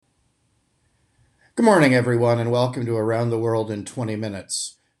Good morning, everyone, and welcome to Around the World in 20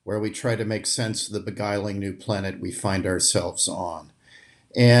 Minutes, where we try to make sense of the beguiling new planet we find ourselves on.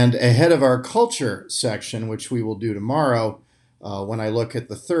 And ahead of our culture section, which we will do tomorrow, when I look at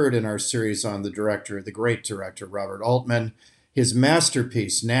the third in our series on the great director, Robert Altman, his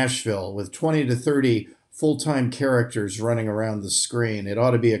masterpiece, Nashville, with 20 to 30 full time characters running around the screen. It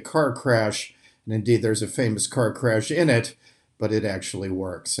ought to be a car crash, and indeed, there's a famous car crash in it, but it actually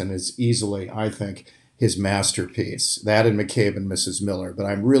works and is easily, I think, his masterpiece. That and McCabe and Mrs. Miller. But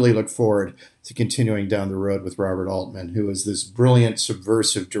I really look forward to continuing down the road with Robert Altman, who is this brilliant,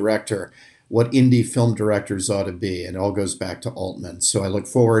 subversive director, what indie film directors ought to be. And it all goes back to Altman. So I look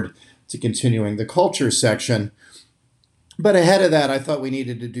forward to continuing the culture section. But ahead of that, I thought we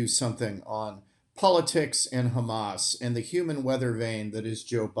needed to do something on politics and Hamas and the human weather vane that is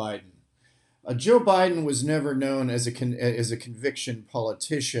Joe Biden. Joe Biden was never known as a conviction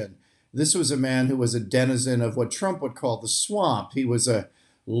politician. This was a man who was a denizen of what Trump would call the swamp. He was a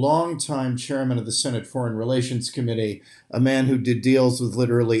longtime chairman of the Senate Foreign Relations Committee, a man who did deals with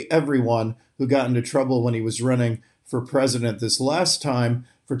literally everyone, who got into trouble when he was running for president this last time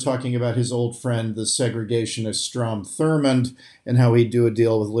for talking about his old friend, the segregationist Strom Thurmond, and how he'd do a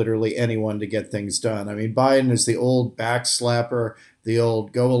deal with literally anyone to get things done. I mean, Biden is the old backslapper, the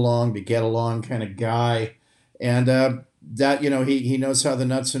old go along to get along kind of guy. And he knows how the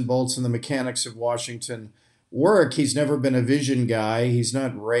nuts and bolts and the mechanics of Washington work. He's never been a vision guy. He's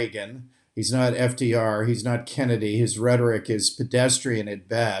not Reagan. He's not FDR. He's not Kennedy. His rhetoric is pedestrian at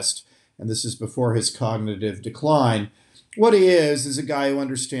best. And this is before his cognitive decline. What he is a guy who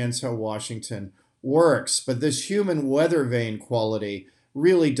understands how Washington works. But this human weather vane quality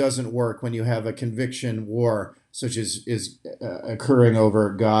really doesn't work when you have a conviction war such as is occurring over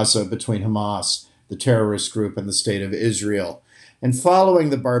Gaza between Hamas, the terrorist group, and the state of Israel. And following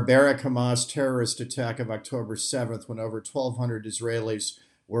the barbaric Hamas terrorist attack of October 7th, when over 1,200 Israelis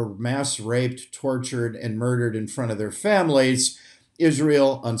were mass raped, tortured, and murdered in front of their families,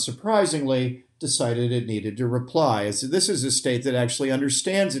 Israel, unsurprisingly, decided it needed to reply. So this is a state that actually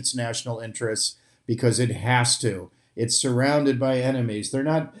understands its national interests because it has to. It's surrounded by enemies. You're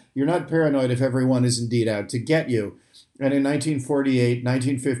not paranoid if everyone is indeed out to get you. And in 1948,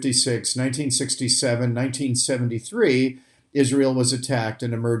 1956, 1967, 1973, Israel was attacked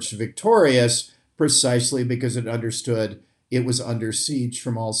and emerged victorious precisely because it understood it was under siege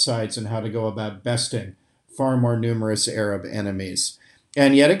from all sides and how to go about besting far more numerous Arab enemies.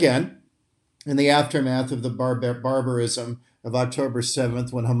 And yet again, in the aftermath of the barbarism of October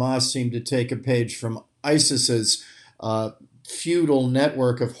 7th, when Hamas seemed to take a page from ISIS's feudal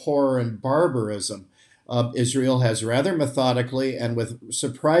network of horror and barbarism, Israel has rather methodically and with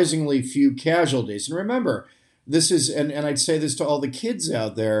surprisingly few casualties. And remember, this is, and I'd say this to all the kids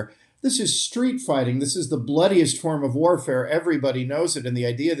out there, this is street fighting. This is the bloodiest form of warfare. Everybody knows it. And the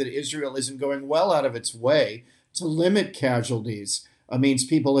idea that Israel isn't going well out of its way to limit casualties means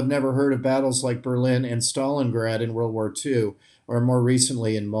people have never heard of battles like Berlin and Stalingrad in World War II, or more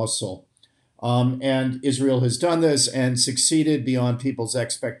recently in Mosul. And Israel has done this and succeeded beyond people's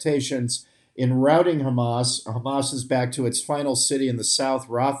expectations in routing Hamas. Hamas is back to its final city in the south,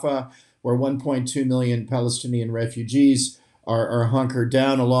 Rafah, where 1.2 million Palestinian refugees are hunkered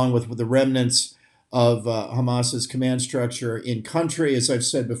down, along with the remnants of Hamas's command structure in country. As I've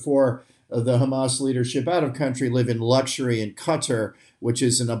said before, the Hamas leadership out of country live in luxury in Qatar, which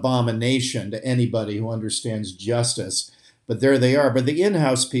is an abomination to anybody who understands justice. But there they are. But the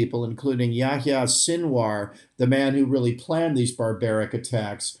in-house people, including Yahya Sinwar, the man who really planned these barbaric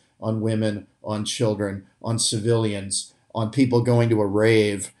attacks on women, on children, on civilians, on people going to a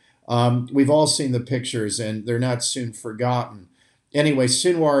rave, we've all seen the pictures, and they're not soon forgotten. Anyway,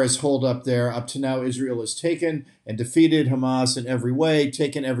 Sinwar is holed up there. Up to now, Israel has taken and defeated Hamas in every way,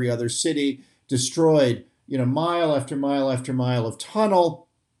 taken every other city, destroyed, mile after mile after mile of tunnel,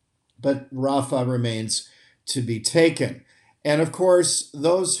 but Rafah remains to be taken. And of course,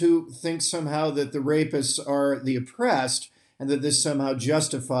 those who think somehow that the rapists are the oppressed and that this somehow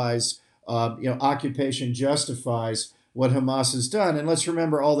justifies, occupation justifies what Hamas has done. And let's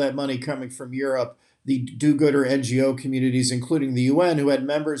remember all that money coming from Europe, the do-gooder NGO communities, including the UN, who had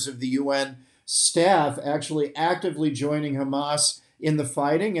members of the UN staff actually actively joining Hamas in the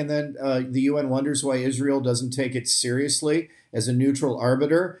fighting. And then the UN wonders why Israel doesn't take it seriously as a neutral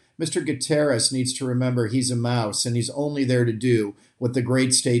arbiter. Mr. Guterres needs to remember he's a mouse and he's only there to do what the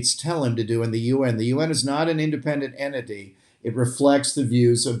great states tell him to do in the UN. The UN is not an independent entity. It reflects the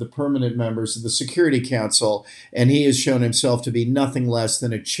views of the permanent members of the Security Council, and he has shown himself to be nothing less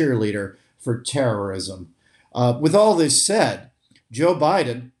than a cheerleader for terrorism. With all this said, Joe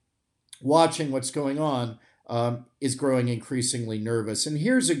Biden watching what's going on, is growing increasingly nervous. And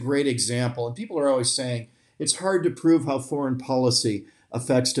here's a great example. And people are always saying it's hard to prove how foreign policy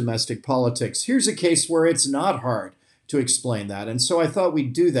affects domestic politics. Here's a case where it's not hard to explain that. And so I thought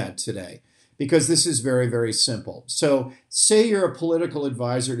we'd do that today because this is very, very simple. So, say you're a political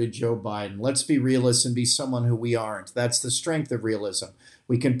advisor to Joe Biden. Let's be realists and be someone who we aren't. That's the strength of realism.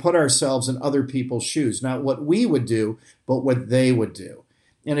 We can put ourselves in other people's shoes, not what we would do, but what they would do.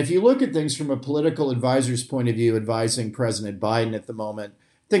 And if you look at things from a political advisor's point of view, advising President Biden at the moment,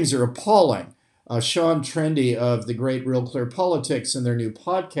 things are appalling. Sean Trendy of the great Real Clear Politics in their new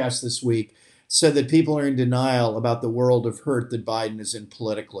podcast this week said that people are in denial about the world of hurt that Biden is in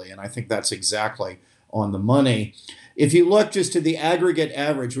politically. And I think that's exactly on the money. If you look just at the aggregate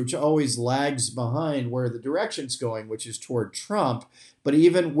average, which always lags behind where the direction's going, which is toward Trump, but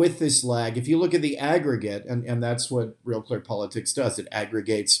even with this lag, if you look at the aggregate, and that's what Real Clear Politics does, it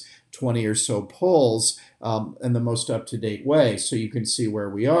aggregates 20 or so polls in the most up-to-date way, so you can see where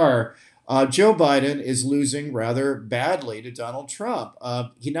we are. Joe Biden is losing rather badly to Donald Trump.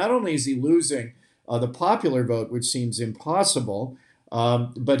 He not only is he losing the popular vote, which seems impossible,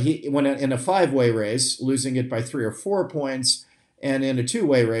 but when in a five-way race, losing it by 3 or 4 points, and in a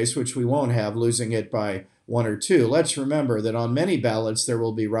two-way race, which we won't have, losing it by 1 or 2. Let's remember that on many ballots there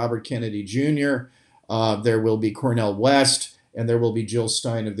will be Robert Kennedy Jr., there will be Cornel West, and there will be Jill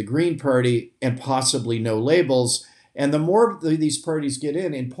Stein of the Green Party, and possibly no labels. And the more these parties get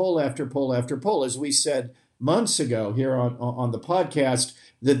in poll after poll after poll, as we said months ago here on the podcast,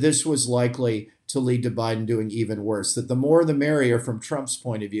 that this was likely to lead to Biden doing even worse, that the more the merrier from Trump's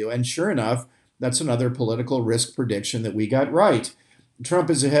point of view. And sure enough, that's another political risk prediction that we got right. Trump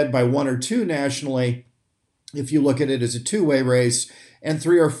is ahead by 1 or 2 nationally, if you look at it as a two-way race, and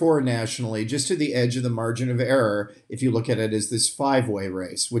 3 or 4 nationally, just to the edge of the margin of error, if you look at it as this five-way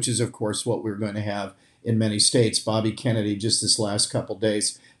race, which is, of course, what we're going to have in many states. Bobby Kennedy, just this last couple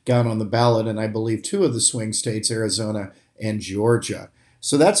days, got on the ballot, and I believe 2 of the swing states, Arizona and Georgia.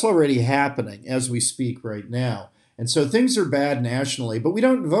 So that's already happening as we speak right now. And so things are bad nationally, but we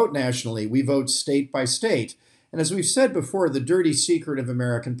don't vote nationally. We vote state by state. And as we've said before, the dirty secret of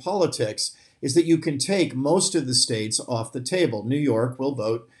American politics is that you can take most of the states off the table. New York will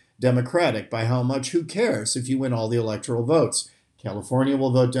vote Democratic. By how much? Who cares if you win all the electoral votes? California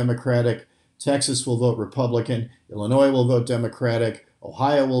will vote Democratic. Texas will vote Republican. Illinois will vote Democratic.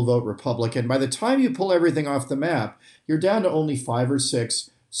 Ohio will vote Republican. By the time you pull everything off the map, you're down to only 5 or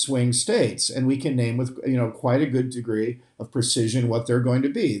 6 swing states. And we can name with quite a good degree of precision what they're going to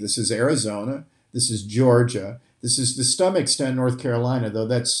be. This is Arizona. This is Georgia. This is to some extent North Carolina, though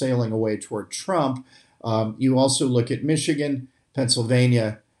that's sailing away toward Trump. You also look at Michigan,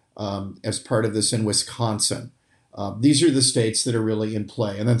 Pennsylvania as part of this, in Wisconsin. These are the states that are really in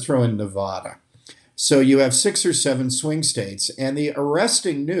play. And then throw in Nevada. So you have 6 or 7 swing states. And the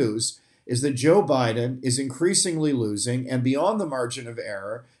arresting news is that Joe Biden is increasingly losing and beyond the margin of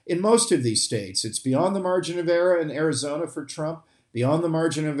error in most of these states. It's beyond the margin of error in Arizona for Trump, beyond the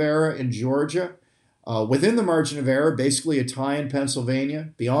margin of error in Georgia, within the margin of error, basically a tie in Pennsylvania,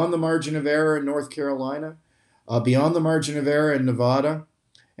 beyond the margin of error in North Carolina, beyond the margin of error in Nevada,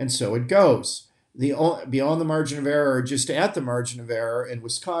 and so it goes. Beyond the margin of error, or just at the margin of error in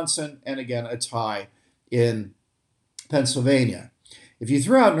Wisconsin, and again, a tie in Pennsylvania. If you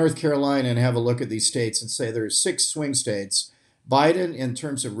throw out North Carolina and have a look at these states and say there are 6 swing states, Biden, in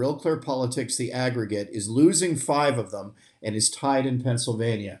terms of Real Clear Politics, the aggregate, is losing 5 of them and is tied in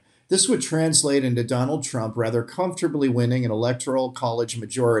Pennsylvania. This would translate into Donald Trump rather comfortably winning an electoral college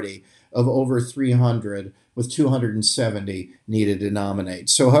majority of over 300, with 270 needed to nominate.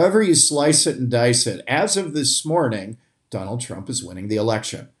 So however you slice it and dice it, as of this morning, Donald Trump is winning the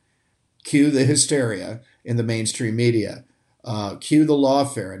election. Cue the hysteria in the mainstream media. Cue the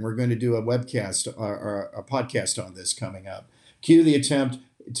lawfare, and we're going to do a webcast or a podcast on this coming up. Cue the attempt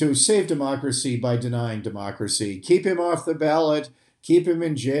to save democracy by denying democracy. Keep him off the ballot, keep him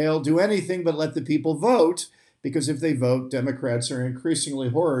in jail, do anything but let the people vote, because if they vote, Democrats are increasingly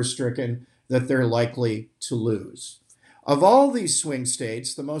horror-stricken that they're likely to lose. Of all these swing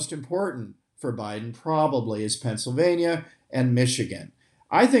states, the most important for Biden probably is Pennsylvania and Michigan.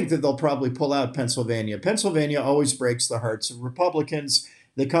 I think that they'll probably pull out Pennsylvania. Pennsylvania always breaks the hearts of Republicans.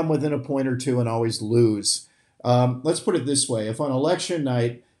 They come within a point or two and always lose. Let's put it this way. If on election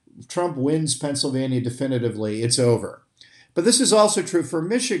night Trump wins Pennsylvania definitively, it's over. But this is also true for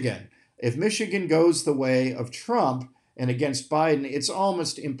Michigan. If Michigan goes the way of Trump and against Biden, it's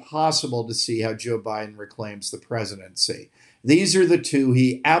almost impossible to see how Joe Biden reclaims the presidency. These are the 2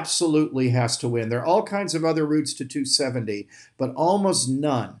 he absolutely has to win. There are all kinds of other routes to 270, but almost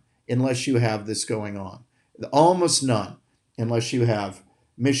none unless you have this going on. Almost none, unless you have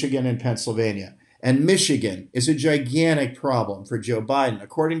Michigan and Pennsylvania. And Michigan is a gigantic problem for Joe Biden.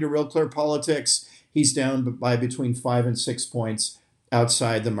 According to Real Clear Politics, he's down by between 5 and 6 points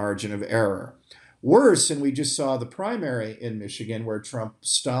outside the margin of error. Worse, and we just saw the primary in Michigan where Trump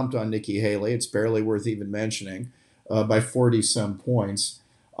stomped on Nikki Haley. It's barely worth even mentioning, by 40-some points.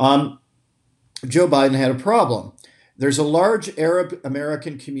 Joe Biden had a problem. There's a large Arab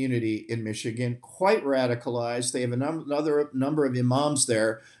American community in Michigan, quite radicalized. They have another number of imams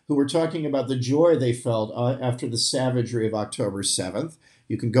there who were talking about the joy they felt after the savagery of October 7th.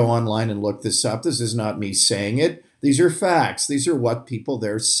 You can go online and look this up. This is not me saying it. These are facts. These are what people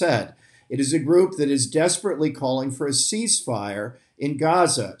there said. It is a group that is desperately calling for a ceasefire in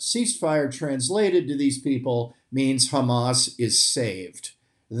Gaza. Ceasefire translated to these people means Hamas is saved.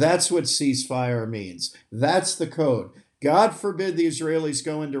 That's what ceasefire means. That's the code. God forbid the Israelis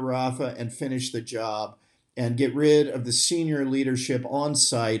go into Rafah and finish the job and get rid of the senior leadership on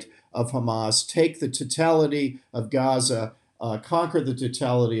site of Hamas, take the totality of Gaza, conquer the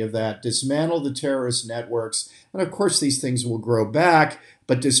totality of that, dismantle the terrorist networks. And of course, these things will grow back,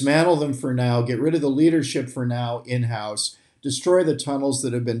 but dismantle them for now, get rid of the leadership for now in-house, destroy the tunnels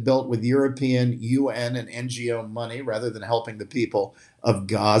that have been built with European, UN, and NGO money rather than helping the people of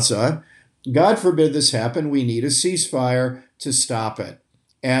Gaza. God forbid this happen. We need a ceasefire to stop it.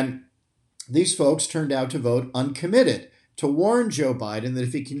 And these folks turned out to vote uncommitted, to warn Joe Biden that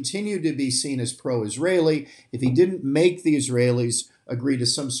if he continued to be seen as pro-Israeli, if he didn't make the Israelis agree to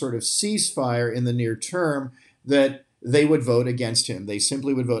some sort of ceasefire in the near term, that they would vote against him. They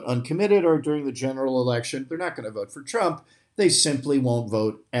simply would vote uncommitted, or during the general election, they're not going to vote for Trump. They simply won't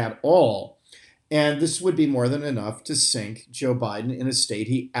vote at all. And this would be more than enough to sink Joe Biden in a state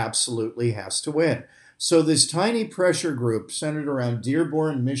he absolutely has to win. So this tiny pressure group centered around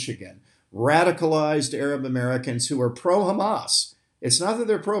Dearborn, Michigan, radicalized Arab Americans who are pro-Hamas. It's not that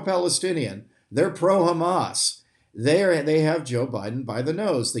they're pro-Palestinian. They're pro-Hamas. They have Joe Biden by the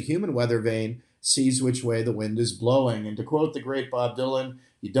nose. The human weather vane sees which way the wind is blowing. And to quote the great Bob Dylan,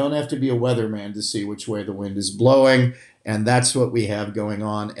 you don't have to be a weatherman to see which way the wind is blowing. And that's what we have going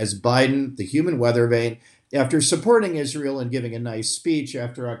on as Biden, the human weather vane, after supporting Israel and giving a nice speech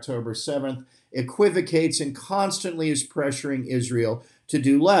after October 7th, equivocates and constantly is pressuring Israel to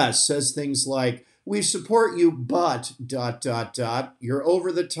do less, says things like, we support you, but, ... you're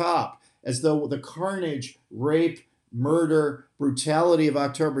over the top, as though the carnage, rape, murder, brutality of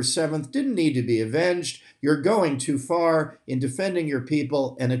October 7th didn't need to be avenged. You're going too far in defending your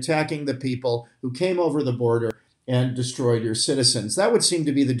people and attacking the people who came over the border and destroyed your citizens. That would seem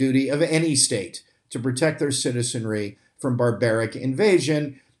to be the duty of any state, to protect their citizenry from barbaric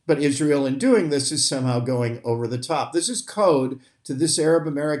invasion. But Israel, in doing this, is somehow going over the top. This is code to this Arab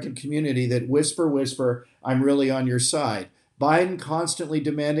American community that whisper, whisper, I'm really on your side. Biden constantly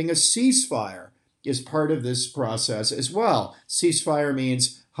demanding a ceasefire is part of this process as well. Ceasefire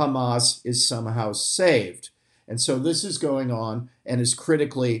means Hamas is somehow saved. And so this is going on and is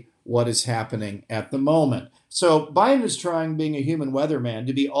critically what is happening at the moment. So Biden is trying, being a human weatherman,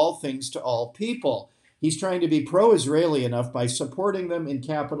 to be all things to all people. He's trying to be pro-Israeli enough by supporting them in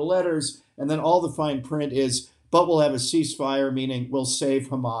capital letters, and then all the fine print is, but we'll have a ceasefire, meaning we'll save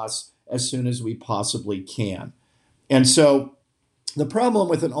Hamas as soon as we possibly can. And so the problem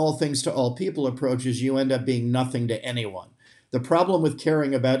with an all things to all people approach is you end up being nothing to anyone. The problem with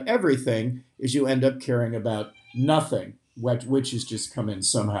caring about everything is you end up caring about nothing. Which has just come in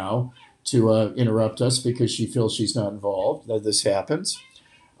somehow to interrupt us because she feels she's not involved, that this happens.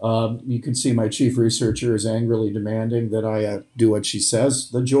 You can see my chief researcher is angrily demanding that I do what she says.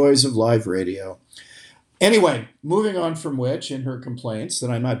 The joys of live radio. Anyway, moving on from which, in her complaints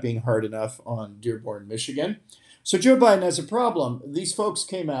that I'm not being hard enough on Dearborn, Michigan. So Joe Biden has a problem. These folks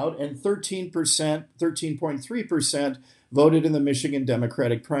came out and 13.3% voted in the Michigan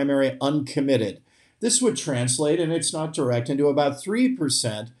Democratic primary uncommitted. This would translate, and it's not direct, into about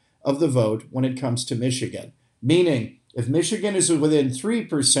 3% of the vote when it comes to Michigan. Meaning, if Michigan is within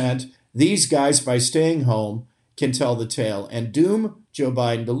 3%, these guys, by staying home, can tell the tale and doom Joe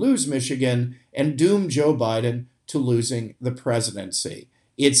Biden to lose Michigan and doom Joe Biden to losing the presidency.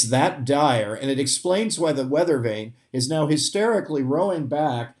 It's that dire, and it explains why the weather vane is now hysterically rowing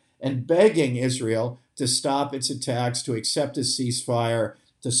back and begging Israel to stop its attacks, to accept a ceasefire,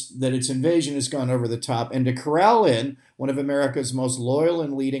 that its invasion has gone over the top, and to corral in one of America's most loyal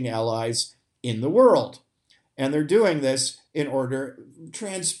and leading allies in the world. And they're doing this in order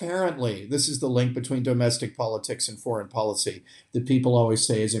transparently. This is the link between domestic politics and foreign policy that people always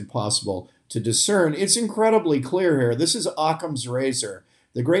say is impossible to discern. It's incredibly clear here. This is Occam's razor.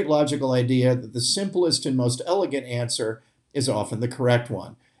 the great logical idea that the simplest and most elegant answer is often the correct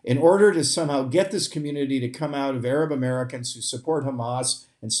one. In order to somehow get this community to come out of Arab Americans who support Hamas,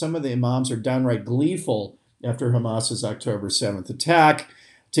 and some of the imams are downright gleeful after Hamas's October 7th attack,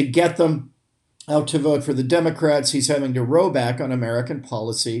 to get them out to vote for the Democrats, he's having to row back on American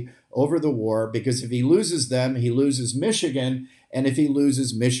policy over the war, because if he loses them, he loses Michigan, and if he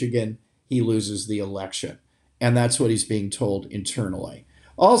loses Michigan, he loses the election. And that's what he's being told internally.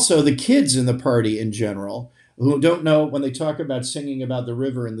 Also, the kids in the party in general, who don't know, when they talk about singing about the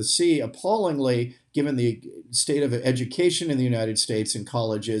river and the sea, appallingly, given the state of education in the United States in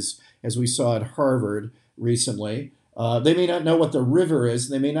colleges, as we saw at Harvard recently, they may not know what the river is,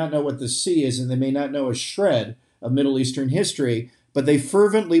 they may not know what the sea is, and they may not know a shred of Middle Eastern history, but they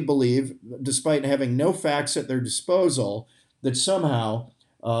fervently believe, despite having no facts at their disposal, that somehow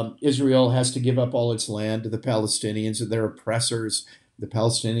Israel has to give up all its land to the Palestinians, and their oppressors. The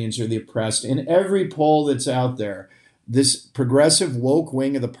Palestinians are the oppressed. In every poll that's out there, this progressive woke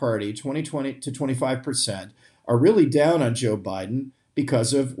wing of the party, 20 to 25%, are really down on Joe Biden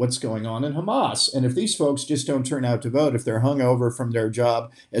because of what's going on in Hamas. And if these folks just don't turn out to vote, if they're hungover from their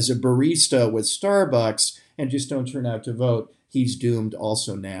job as a barista with Starbucks and just don't turn out to vote, he's doomed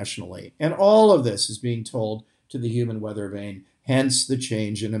also nationally. And all of this is being told to the human weather vane, hence the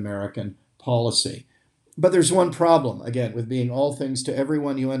change in American policy. But there's one problem, again, with being all things to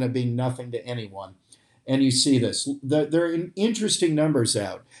everyone, you end up being nothing to anyone. And you see this. There are interesting numbers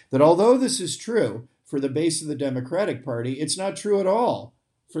out that although this is true for the base of the Democratic Party, it's not true at all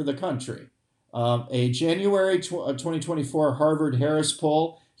for the country. A January 2024 Harvard-Harris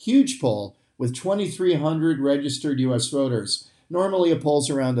poll, huge poll, with 2,300 registered U.S. voters. Normally, a poll's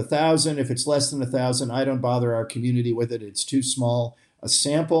around 1,000. If it's less than 1,000, I don't bother our community with it. It's too small a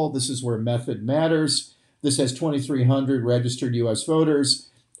sample. This is where method matters. This has 2,300 registered U.S.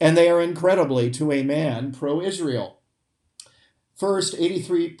 voters, and they are incredibly, to a man, pro-Israel. First,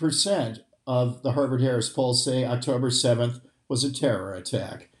 83% of the Harvard-Harris polls say October 7th was a terror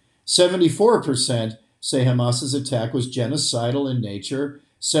attack. 74% say Hamas's attack was genocidal in nature.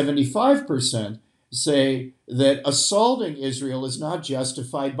 75% say that assaulting Israel is not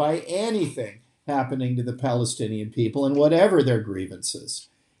justified by anything happening to the Palestinian people and whatever their grievances.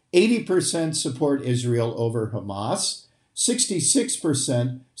 80% support Israel over Hamas.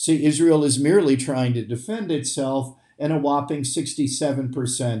 66% say Israel is merely trying to defend itself, and a whopping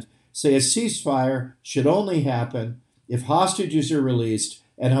 67% say a ceasefire should only happen if hostages are released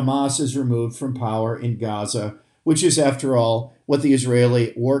and Hamas is removed from power in Gaza, which is, after all, what the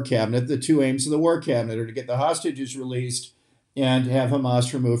Israeli War Cabinet, the two aims of the War Cabinet are to get the hostages released and have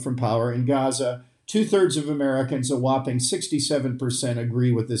Hamas removed from power in Gaza. Two-thirds of Americans, a whopping 67%,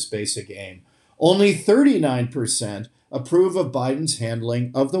 agree with this basic aim. Only 39% approve of Biden's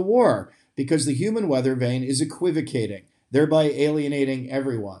handling of the war, because the human weather vane is equivocating, thereby alienating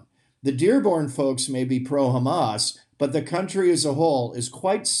everyone. The Dearborn folks may be pro-Hamas, but the country as a whole is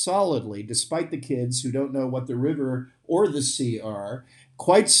quite solidly, despite the kids who don't know what the river or the sea are,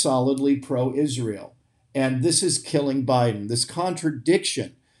 quite solidly pro-Israel. And this is killing Biden. This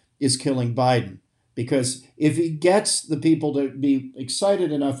contradiction is killing Biden. Because if he gets the people to be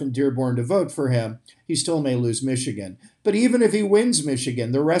excited enough in Dearborn to vote for him, he still may lose Michigan. But even if he wins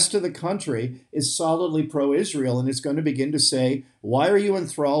Michigan, the rest of the country is solidly pro-Israel and is going to begin to say, why are you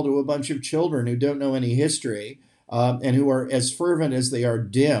enthralled to a bunch of children who don't know any history and who are as fervent as they are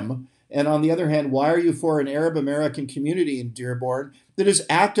dim? And on the other hand, why are you for an Arab American community in Dearborn that is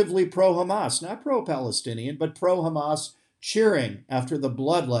actively pro-Hamas, not pro-Palestinian, but pro-Hamas, cheering after the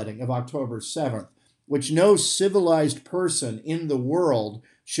bloodletting of October 7th? Which no civilized person in the world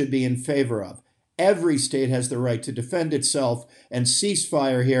should be in favor of. Every state has the right to defend itself, and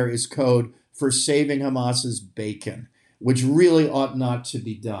ceasefire here is code for saving Hamas's bacon, which really ought not to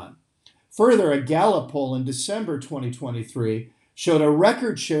be done. Further, a Gallup poll in December 2023 showed a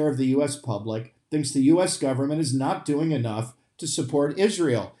record share of the U.S. public thinks the U.S. government is not doing enough to support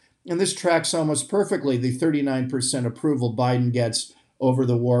Israel. And this tracks almost perfectly the 39% approval Biden gets over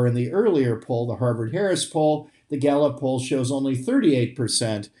the war in the earlier poll, the Harvard-Harris poll. The Gallup poll shows only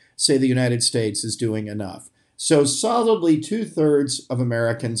 38% say the United States is doing enough. So solidly two-thirds of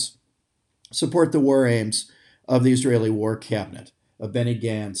Americans support the war aims of the Israeli War Cabinet, of Benny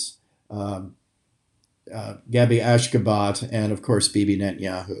Gantz, Gabi Ashgabat, and of course Bibi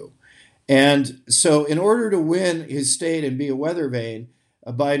Netanyahu. And so in order to win his state and be a weather vane,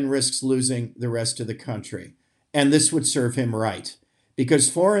 Biden risks losing the rest of the country. And this would serve him right, because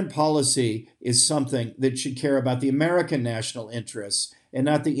foreign policy is something that should care about the American national interests and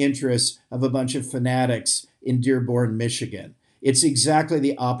not the interests of a bunch of fanatics in Dearborn, Michigan. It's exactly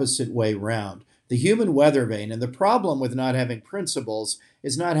the opposite way round. The human weather vane, and the problem with not having principles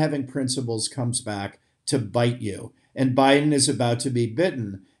is not having principles comes back to bite you. And Biden is about to be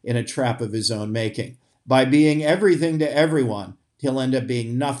bitten in a trap of his own making. By being everything to everyone, he'll end up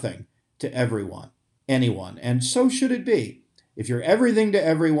being nothing to everyone, anyone. And so should it be. If you're everything to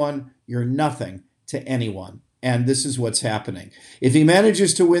everyone, you're nothing to anyone. And this is what's happening. If he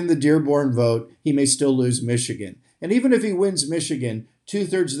manages to win the Dearborn vote, he may still lose Michigan. And even if he wins Michigan,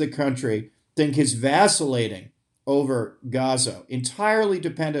 2/3 of the country think he's vacillating over Gaza, entirely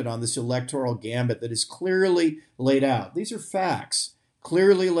dependent on this electoral gambit that is clearly laid out. These are facts,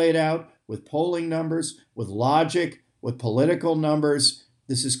 clearly laid out with polling numbers, with logic, with political numbers.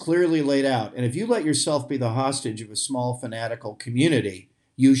 This is clearly laid out. And if you let yourself be the hostage of a small fanatical community,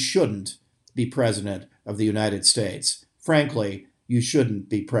 you shouldn't be president of the United States. Frankly, you shouldn't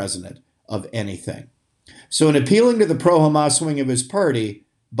be president of anything. So in appealing to the pro-Hamas wing of his party,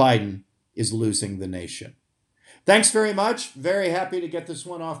 Biden is losing the nation. Thanks very much. Very happy to get this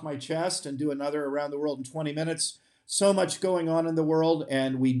one off my chest and do another Around the World in 20 minutes. So much going on in the world,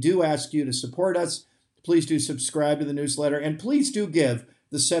 and we do ask you to support us. Please do subscribe to the newsletter, and please do give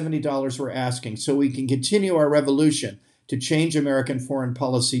the $70 we're asking so we can continue our revolution to change American foreign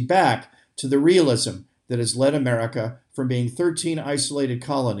policy back to the realism that has led America from being 13 isolated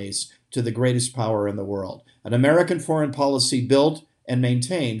colonies to the greatest power in the world. An American foreign policy built and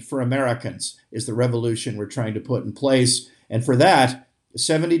maintained for Americans is the revolution we're trying to put in place. And for that,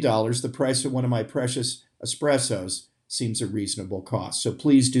 $70, the price of one of my precious espressos, seems a reasonable cost. So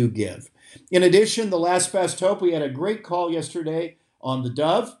please do give. In addition, the Last Best Hope, we had a great call yesterday on the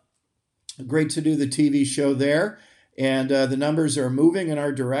Dove. Great to do the TV show there. And the numbers are moving in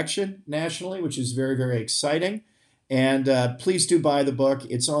our direction nationally, which is very, very exciting. And please do buy the book.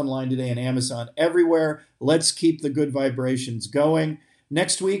 It's online today on Amazon everywhere. Let's keep the good vibrations going.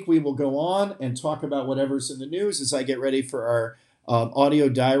 Next week, we will go on and talk about whatever's in the news as I get ready for our audio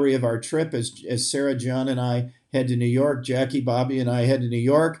diary of our trip as Sarah, John, and I head to New York. Jackie, Bobby, and I head to New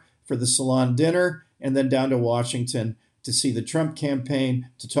York for the salon dinner and then down to Washington to see the Trump campaign,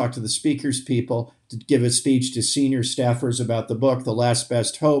 to talk to the speakers people, to give a speech to senior staffers about the book, The Last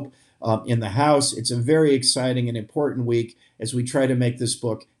Best Hope, in the House. It's a very exciting and important week as we try to make this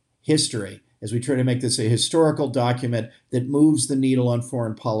book history, as we try to make this a historical document that moves the needle on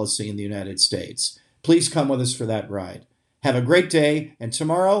foreign policy in the United States. Please come with us for that ride. Have a great day, and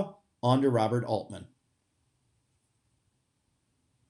tomorrow, on to Robert Altman.